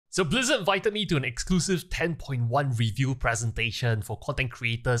So Blizzard invited me to an exclusive 10.1 review presentation for content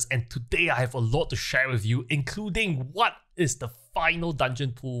creators, and today I have a lot to share with you, including what is the final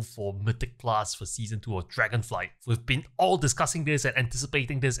dungeon pool for Mythic Plus for Season 2 of Dragonflight. We've been all discussing this and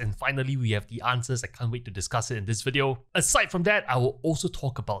anticipating this, and finally we have the answers. I can't wait to discuss it in this video. Aside from that, I will also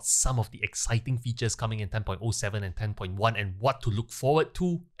talk about some of the exciting features coming in 10.07 and 10.1 and what to look forward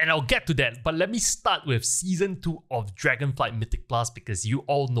to. And I'll get to that, but let me start with Season 2 of Dragonflight Mythic Plus because you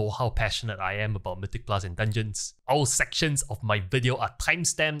all know how passionate I am about Mythic Plus and dungeons. All sections of my video are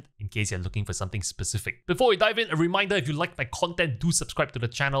timestamped in case you're looking for something specific. Before we dive in, a reminder, if you like my content, do subscribe to the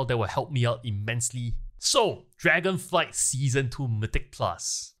channel. That will help me out immensely. So, Dragonflight Season 2 Mythic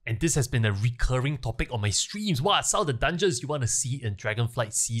Plus. And this has been a recurring topic on my streams. What are some of the dungeons you want to see in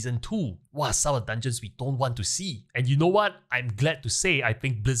Dragonflight Season 2? What are some of the dungeons we don't want to see? And you know what? I'm glad to say I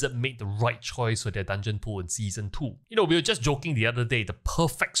think Blizzard made the right choice for their dungeon pool in Season 2. You know, we were just joking the other day, the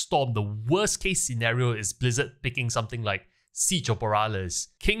perfect storm, the worst case scenario is Blizzard picking something like Siege of Borealis,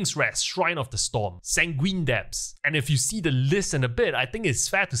 King's Rest, Shrine of the Storm, Sanguine Depths. And if you see the list in a bit, I think it's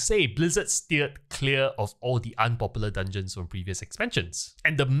fair to say Blizzard steered clear of all the unpopular dungeons from previous expansions.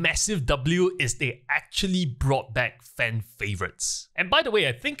 And the massive W is they actually brought back fan favorites. And by the way,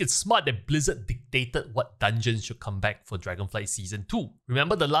 I think it's smart that Blizzard dictated what dungeons should come back for Dragonflight Season 2.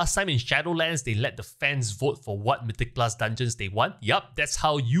 Remember the last time in Shadowlands, they let the fans vote for what Mythic Plus dungeons they want? Yup, that's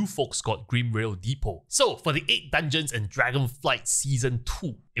how you folks got Grimrail Depot. So for the 8 dungeons in Dragonflight Season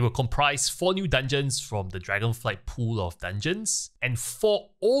 2, it will comprise 4 new dungeons from the Dragonflight pool of dungeons and 4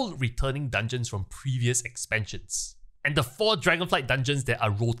 old returning dungeons from previous expansions. And the 4 Dragonflight dungeons that are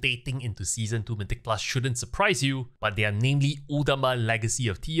rotating into Season 2 Mythic Plus shouldn't surprise you, but they are namely Uldaman Legacy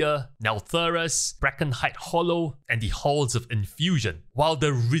of 𝐒𝐿, Neltharus, Brackenhide Hollow, and the Halls of Infusion. While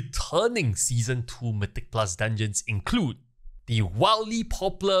the returning Season 2 Mythic Plus dungeons include the wildly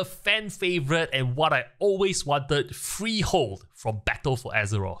popular, fan favorite, and what I always wanted, Freehold from Battle for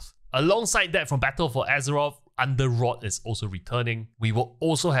Azeroth. Alongside that, from Battle for Azeroth, Underrot is also returning. We will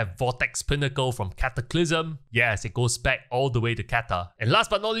also have Vortex Pinnacle from Cataclysm. Yes, it goes back all the way to Cata. And last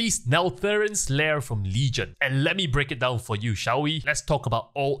but not least, Neltharion's Lair from Legion. And let me break it down for you, shall we? Let's talk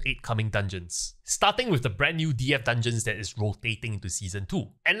about all 8 coming dungeons. Starting with the brand new DF dungeons that is rotating into Season 2.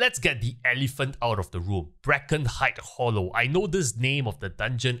 And let's get the elephant out of the room. Brackenhide Hollow. I know this name of the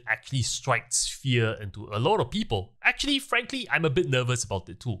dungeon actually strikes fear into a lot of people. Actually, frankly, I'm a bit nervous about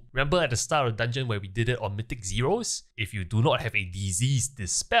it too. Remember at the start of the dungeon where we did it on Mythic Zeros? If you do not have a disease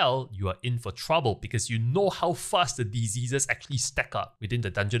dispel, you are in for trouble because you know how fast the diseases actually stack up within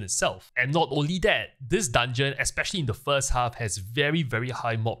the dungeon itself. And not only that, this dungeon, especially in the first half, has very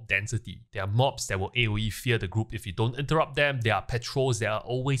high mob density. There are mobs that will AoE fear the group if you don't interrupt them. There are patrols that are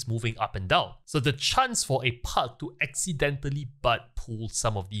always moving up and down. So the chance for a pug to accidentally butt pull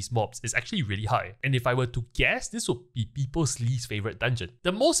some of these mobs is actually really high. And if I were to guess, this would be people's least favorite dungeon.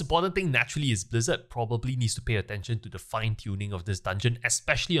 The most important thing naturally is Blizzard probably needs to pay attention to the fine-tuning of this dungeon,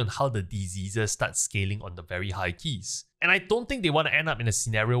 especially on how the diseases start scaling on the very high keys. And I don't think they want to end up in a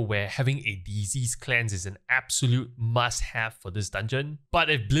scenario where having a disease cleanse is an absolute must-have for this dungeon. But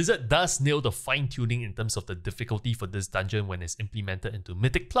if Blizzard does nail the fine-tuning in terms of the difficulty for this dungeon when it's implemented into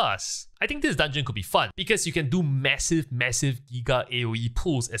Mythic Plus, I think this dungeon could be fun because you can do massive Giga AoE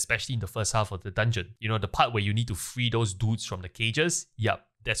pulls, especially in the first half of the dungeon. You know, the part where you need to free those dudes from the cages? Yup.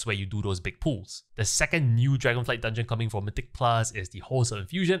 That's where you do those big pulls. The second new Dragonflight dungeon coming from Mythic Plus is the Halls of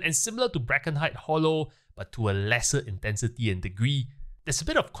Infusion, and similar to Brackenhide Hollow, but to a lesser intensity and degree, there's a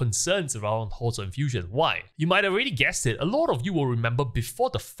bit of concerns around Halls of Infusion. Why? You might have already guessed it. A lot of you will remember before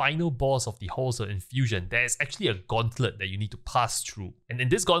the final boss of the Halls of Infusion, there is actually a gauntlet that you need to pass through. And in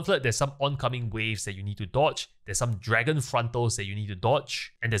this gauntlet, there's some oncoming waves that you need to dodge, there's some dragon frontals that you need to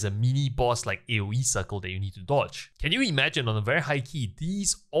dodge, and there's a mini boss like AoE circle that you need to dodge. Can you imagine on a very high key,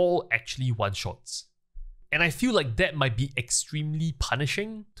 these all actually one-shots? And I feel like that might be extremely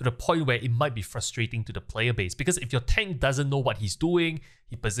punishing to the point where it might be frustrating to the player base, because if your tank doesn't know what he's doing,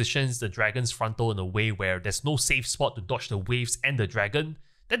 he positions the dragon's frontal in a way where there's no safe spot to dodge the waves and the dragon,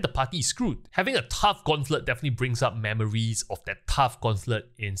 then the party is screwed. Having a tough gauntlet definitely brings up memories of that tough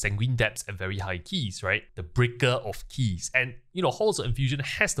gauntlet in Sanguine Depths at very high keys, right? The breaker of keys. And you know, Halls of Infusion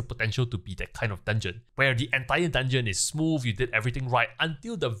has the potential to be that kind of dungeon, where the entire dungeon is smooth, you did everything right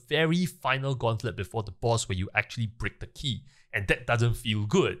until the very final gauntlet before the boss where you actually break the key. And that doesn't feel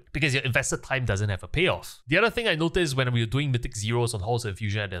good because your invested time doesn't have a payoff. The other thing I noticed when we were doing Mythic Zeros on Halls of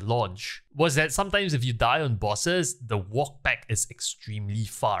Infusion at their launch was that sometimes if you die on bosses, the walk back is extremely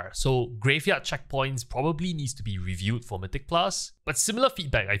far. So graveyard checkpoints probably needs to be reviewed for Mythic Plus. But But similar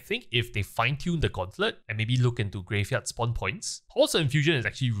feedback, I think if they fine-tune the Gauntlet and maybe look into graveyard spawn points, also Infusion is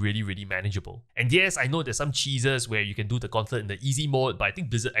actually really manageable. And yes, I know there's some cheeses where you can do the Gauntlet in the easy mode, but I think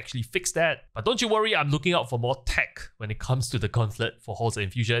Blizzard actually fixed that. But don't you worry, I'm looking out for more tech when it comes to the Gauntlet for Halls of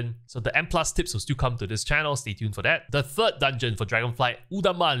Infusion. So the M+ tips will still come to this channel, stay tuned for that. The third dungeon for Dragonflight,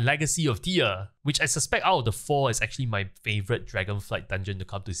 Uldaman, Legacy of 𝐒𝐿𝐴, which I suspect out of the 4 is actually my favorite Dragonflight dungeon to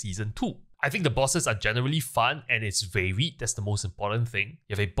come to Season 2. I think the bosses are generally fun and it's varied, that's the most important thing.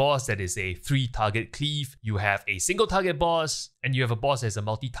 You have a boss that is a 3-target cleave, you have a single target boss, and you have a boss that is a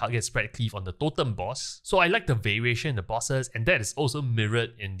multi-target spread cleave on the totem boss. So I like the variation in the bosses, and that is also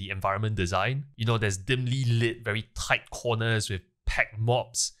mirrored in the environment design. You know, there's dimly lit, very tight corners with packed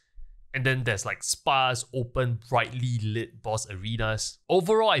mobs. And then there's like sparse, open, brightly lit boss arenas.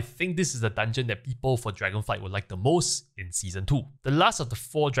 Overall, I think this is the dungeon that people for Dragonflight would like the most in Season 2. The last of the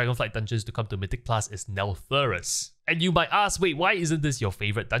 4 Dragonflight dungeons to come to Mythic Plus is Neltharus. And you might ask, wait, why isn't this your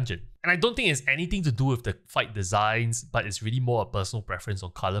favorite dungeon? And I don't think it's anything to do with the fight designs, but it's really more a personal preference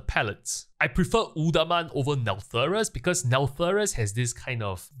on color palettes. I prefer Uldaman over Neltharus because Neltharus has this kind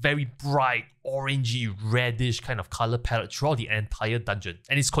of very bright, orangey, reddish kind of color palette throughout the entire dungeon.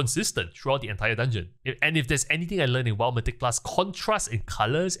 And it's consistent throughout the entire dungeon. And if there's anything I learned in WoW Mythic Plus, contrast in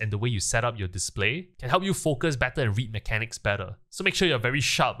colors and the way you set up your display can help you focus better and read mechanics better. So make sure you're very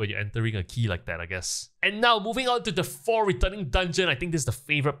sharp when you're entering a key like that, I guess. And now moving on to the 4 returning dungeon, I think this is the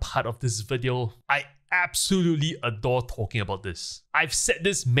favorite part of this video. I absolutely adore talking about this. I've said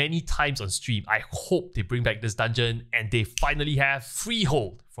this many times on stream. I hope they bring back this dungeon, and they finally have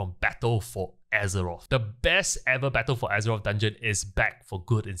Freehold from Battle for Azeroth. The best ever Battle for Azeroth dungeon is back for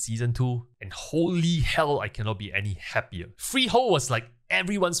good in Season 2, and holy hell, I cannot be any happier. Freehold was like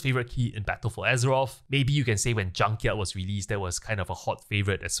everyone's favorite key in Battle for Azeroth. Maybe you can say when Junkyard was released, that was kind of a hot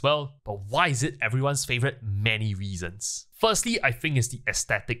favorite as well. But why is it everyone's favorite? Many reasons. Firstly, I think it's the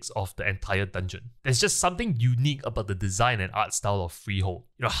aesthetics of the entire dungeon. There's just something unique about the design and art style of Freehold.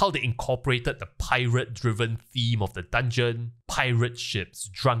 You know, how they incorporated the pirate-driven theme of the dungeon, pirate ships,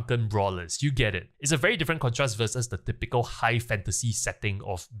 drunken brawlers, you get it. It's a very different contrast versus the typical high fantasy setting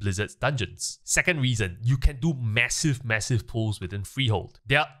of Blizzard's dungeons. Second reason, you can do massive pulls within Freehold.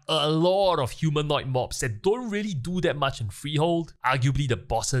 There are a lot of humanoid mobs that don't really do that much in Freehold. Arguably, the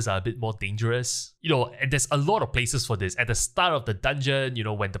bosses are a bit more dangerous. You know, and there's a lot of places for this. At the start of the dungeon, you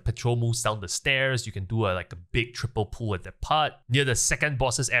know, when the patrol moves down the stairs, you can do a big triple pull at that part. Near the second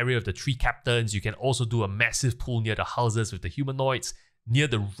boss's area of the 3 captains, you can also do a massive pull near the houses with the humanoids. Near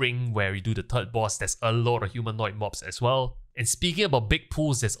the ring where you do the third boss, there's a lot of humanoid mobs as well. And speaking about big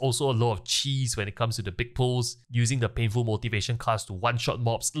pulls, there's also a lot of cheese when it comes to the big pulls, using the painful motivation cards to one-shot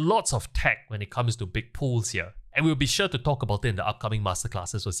mobs. Lots of tech when it comes to big pulls here. And we'll be sure to talk about it in the upcoming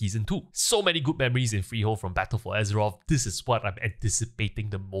masterclasses for Season 2. So many good memories in Freehold from Battle for Azeroth. This is what I'm anticipating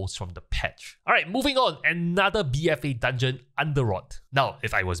the most from the patch. Alright, moving on. Another BFA dungeon, Underrot. Now,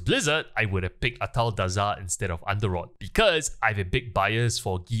 if I was Blizzard, I would have picked 𝐒𝐿𝐴 instead of Underrot, because I have a big bias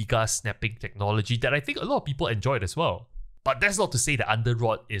for Giga snapping technology that I think a lot of people enjoyed as well. But that's not to say that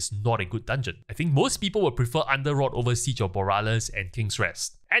Underrot is not a good dungeon. I think most people would prefer Underrot over Siege of Borealis and King's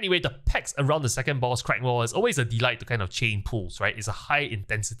Rest. Anyway, the packs around the second boss, Crackmaw, is always a delight to kind of chain pulls, right? It's a high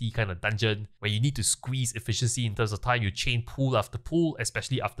intensity kind of dungeon where you need to squeeze efficiency in terms of time you chain pull after pull,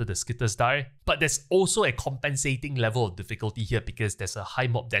 especially after the skitters die. But there's also a compensating level of difficulty here because there's a high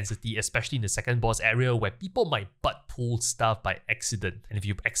mob density, especially in the second boss area where people might butt pull stuff by accident. And if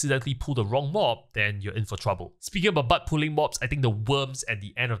you accidentally pull the wrong mob, then you're in for trouble. Speaking about butt pulling mobs, I think the worms at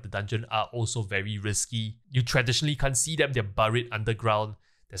the end of the dungeon are also very risky. You traditionally can't see them, they're buried underground.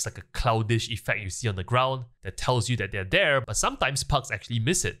 There's like a cloudish effect you see on the ground that tells you that they're there, but sometimes pugs actually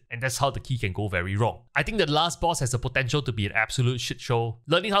miss it, and that's how the key can go very wrong. I think the last boss has the potential to be an absolute shit show.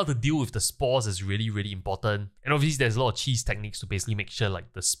 Learning how to deal with the spores is really important, and obviously there's a lot of cheese techniques to basically make sure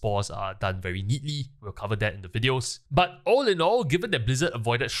like the spores are done very neatly. We'll cover that in the videos. But all in all, given that Blizzard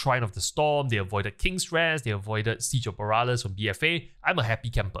avoided Shrine of the Storm, they avoided King's Rest, they avoided Siege of Borealis from BFA, I'm a happy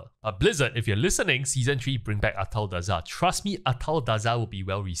camper. But Blizzard, if you're listening, Season 3 bring back 𝐒𝐿𝐴. Trust me, 𝐒𝐿𝐴 will be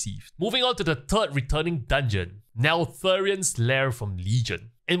well received. Moving on to the third returning dungeon, Neltharion's Lair from Legion.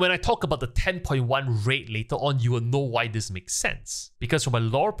 And when I talk about the 10.1 raid later on, you will know why this makes sense. Because from a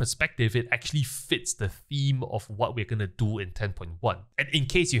lore perspective, it actually fits the theme of what we're gonna do in 10.1. And in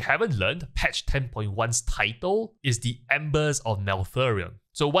case you haven't learned, patch 10.1's title is the Embers of Neltharion.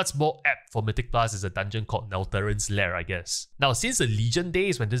 So what's more apt for Mythic Plus is a dungeon called Neltharion's Lair, I guess. Now, since the Legion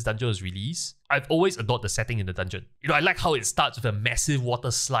days when this dungeon was released, I've always adored the setting in the dungeon. You know, I like how it starts with a massive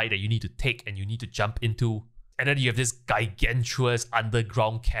water slide that you need to take and you need to jump into. And then you have this gigantuous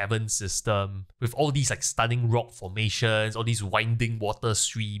underground cavern system with all these like stunning rock formations, all these winding water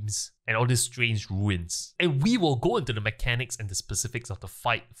streams, and all these strange ruins. And we will go into the mechanics and the specifics of the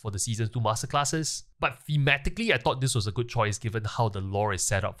fight for the Season 2 masterclasses, but thematically I thought this was a good choice given how the lore is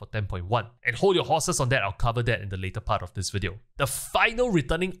set up for 10.1. And hold your horses on that, I'll cover that in the later part of this video. The final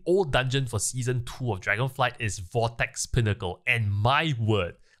returning old dungeon for Season 2 of Dragonflight is Vortex Pinnacle, and my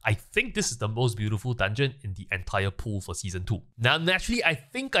word, I think this is the most beautiful dungeon in the entire pool for Season 2. Now naturally, I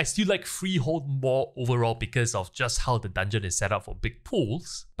think I still like Freehold more overall because of just how the dungeon is set up for big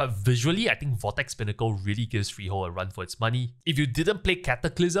pools, but visually I think Vortex Pinnacle really gives Freehold a run for its money. If you didn't play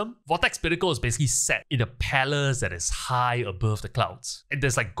Cataclysm, Vortex Pinnacle is basically set in a palace that is high above the clouds, and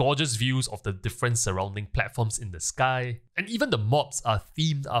there's like gorgeous views of the different surrounding platforms in the sky, and even the mobs are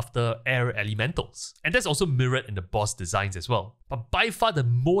themed after air elementals, and that's also mirrored in the boss designs as well. But by far the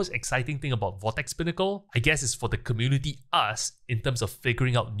most exciting thing about Vortex Pinnacle, I guess, is for the community, us, in terms of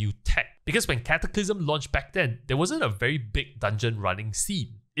figuring out new tech. Because when Cataclysm launched back then, there wasn't a very big dungeon running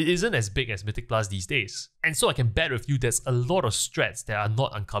scene. It isn't as big as Mythic Plus these days. And so I can bet with you there's a lot of strats that are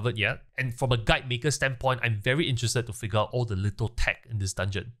not uncovered yet. And from a guide maker standpoint, I'm very interested to figure out all the little tech in this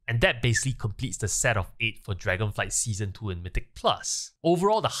dungeon. And that basically completes the set of 8 for Dragonflight Season 2 and Mythic Plus.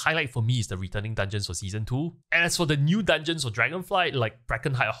 Overall, the highlight for me is the returning dungeons for Season 2. And as for the new dungeons for Dragonflight, like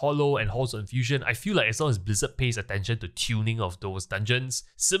Brackenhide Hollow and Halls of Infusion, I feel like as long as Blizzard pays attention to tuning of those dungeons,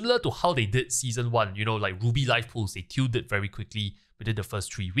 similar to how they did Season 1, you know, like Ruby Life Pools, they tuned it very quickly. Within the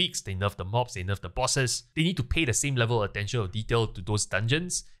first 3 weeks, they nerfed the mobs, they nerfed the bosses. They need to pay the same level of attention of detail to those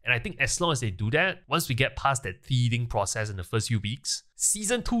dungeons. And I think as long as they do that, once we get past that teething process in the first few weeks,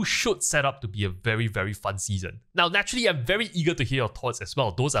 Season 2 should set up to be a very, very fun season. Now, naturally, I'm very eager to hear your thoughts as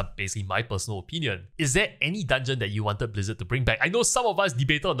well. Those are basically my personal opinion. Is there any dungeon that you wanted Blizzard to bring back? I know some of us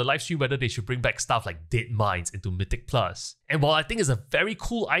debated on the live stream whether they should bring back stuff like Dead Mines into Mythic Plus. And while I think it's a very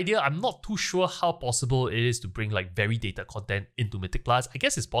cool idea, I'm not too sure how possible it is to bring like very dated content into Mythic Plus. I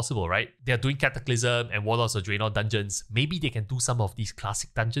guess it's possible, right? They're doing Cataclysm and Warlords of Draenor dungeons. Maybe they can do some of these classic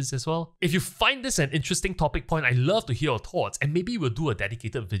dungeons as well. If you find this an interesting topic point, I'd love to hear your thoughts, and maybe we'll do a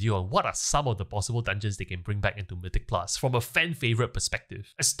dedicated video on what are some of the possible dungeons they can bring back into Mythic Plus from a fan favorite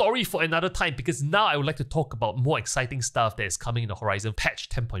perspective. A story for another time, because now I would like to talk about more exciting stuff that is coming in the horizon patch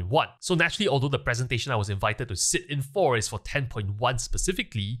 10.1. So naturally, although the presentation I was invited to sit in for is for 10.1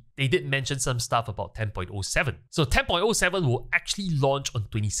 specifically, they did mention some stuff about 10.07. So 10.07 will actually launch on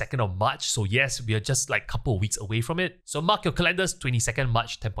 22nd of March. So yes, we are just like a couple of weeks away from it. So mark your calendars, 22nd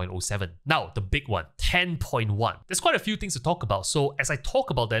March 10.07. Now, the big one, 10.1. There's quite a few things to talk about. So as I talk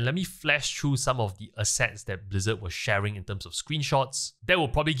about that, let me flash through some of the assets that Blizzard was sharing in terms of screenshots. That will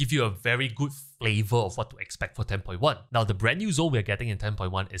probably give you a very good flavor of what to expect for 10.1. Now, the brand new zone we're getting in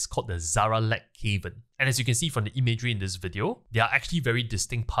 10.1 is called the Zaralek Cavern. And as you can see from the imagery in this video, there are actually very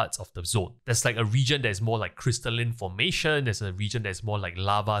distinct parts of the zone. There's like a region that is more like crystalline formation, there's a region that's more like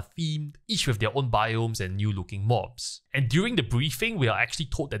lava themed, each with their own biomes and new looking mobs. And during the briefing, we are actually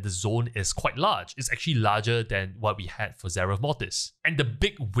told that the zone is quite large. It's actually larger than what we had for Zerath Mortis. And the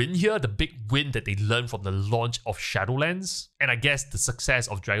big win here, the big win that they learned from the launch of Shadowlands, and I guess the success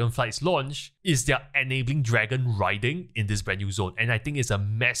of Dragonflight's launch, is their enabling dragon riding in this brand new zone. And I think it's a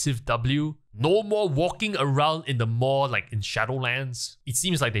massive W. No more walking around in the mall like in Shadowlands. It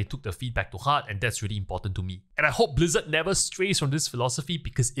seems like they took the feedback to heart, and that's really important to me. And I hope Blizzard never strays from this philosophy,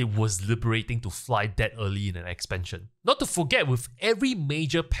 because it was liberating to fly that early in an expansion. Not to forget, with every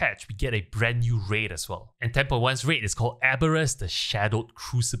major patch, we get a brand new raid as well. And 10.1's raid is called Aberrus the Shadowed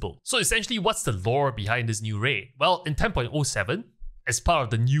Crucible. So essentially, what's the lore behind this new raid? Well, in 10.07, as part of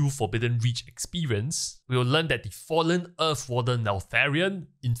the new Forbidden Reach experience, we will learn that the fallen Earth Warden Neltharion,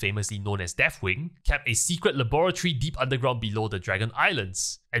 infamously known as Deathwing, kept a secret laboratory deep underground below the Dragon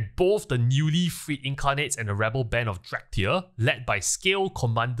Islands. And both the newly freed Incarnates and the rebel band of Draktyr, led by Scale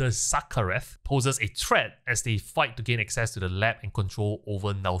Commander Zakareth, poses a threat as they fight to gain access to the lab and control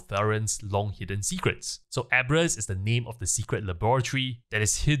over Neltharion's long-hidden secrets. So Aberrus is the name of the secret laboratory that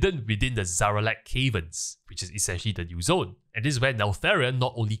is hidden within the Zaralek Caverns, which is essentially the new zone. And this is where Neltharion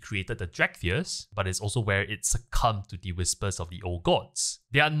not only created the Draktyrs, but it's also where it succumbed to the whispers of the old gods.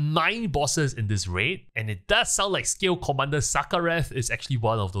 There are 9 bosses in this raid, and it does sound like Scale Commander Zakareth is actually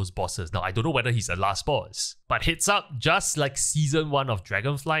one of those bosses. Now, I don't know whether he's the last boss, but heads up, just like Season 1 of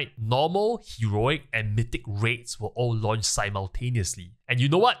Dragonflight, normal, heroic, and mythic raids will all launch simultaneously. And you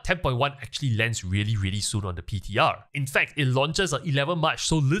know what? 10.1 actually lands really soon on the PTR. In fact, it launches on 11 March,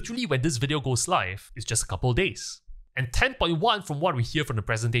 so literally when this video goes live, it's just a couple of days. And 10.1, from what we hear from the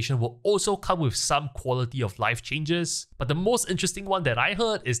presentation, will also come with some quality of life changes. But the most interesting one that I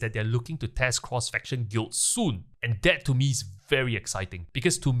heard is that they're looking to test cross-faction guilds soon. And that to me is very exciting,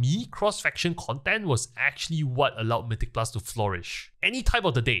 because to me, cross-faction content was actually what allowed Mythic Plus to flourish. Any time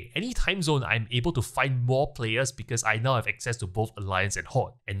of the day, any time zone, I'm able to find more players because I now have access to both Alliance and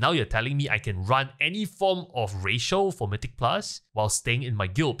Horde. And now you're telling me I can run any form of ratio for Mythic Plus while staying in my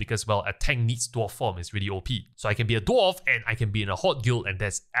guild because, well, a tank needs dwarf form is really OP. So I can be a dwarf and I can be in a Horde guild, and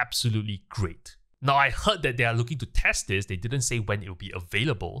that's absolutely great. Now, I heard that they are looking to test this. They didn't say when it will be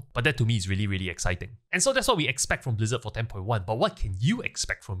available, but that to me is really, really exciting. And so that's what we expect from Blizzard for 10.1, but what can you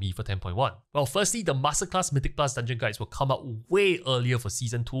expect from me for 10.1? Well, firstly, the Masterclass Mythic Plus Dungeon Guides will come out way earlier for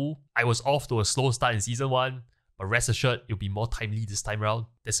Season 2. I was off to a slow start in Season 1, but rest assured, it'll be more timely this time around.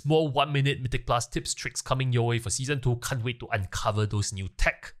 There's more 1-minute Mythic Plus tips, tricks coming your way for Season 2. Can't wait to uncover those new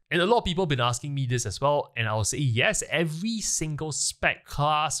tech. And a lot of people have been asking me this as well, and I'll say yes, every single spec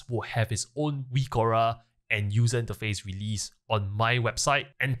class will have its own weak aura and user interface release on my website,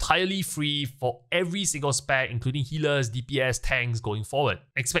 entirely free for every single spec, including healers, DPS, tanks going forward.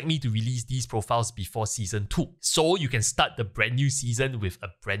 Expect me to release these profiles before Season 2. So you can start the brand new season with a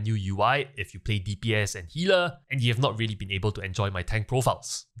brand new UI if you play DPS and healer, and you have not really been able to enjoy my tank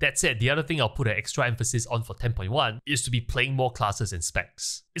profiles. That said, the other thing I'll put an extra emphasis on for 10.1 is to be playing more classes and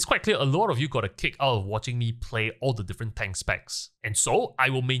specs. It's quite clear a lot of you got a kick out of watching me play all the different tank specs. And so, I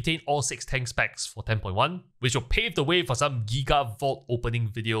will maintain all 6 tank specs for 10.1, which will pave the way for some Giga Vault opening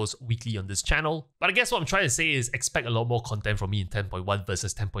videos weekly on this channel. But I guess what I'm trying to say is expect a lot more content from me in 10.1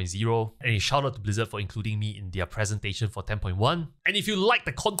 versus 10.0. And a shout out to Blizzard for including me in their presentation for 10.1. And if you like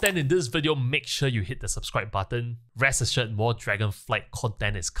the content in this video, make sure you hit the subscribe button. Rest assured, more Dragonflight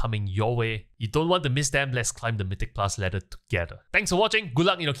content is coming your way. You don't want to miss them. Let's climb the Mythic Plus ladder together. Thanks for watching. Good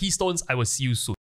luck in your keystones. I will see you soon.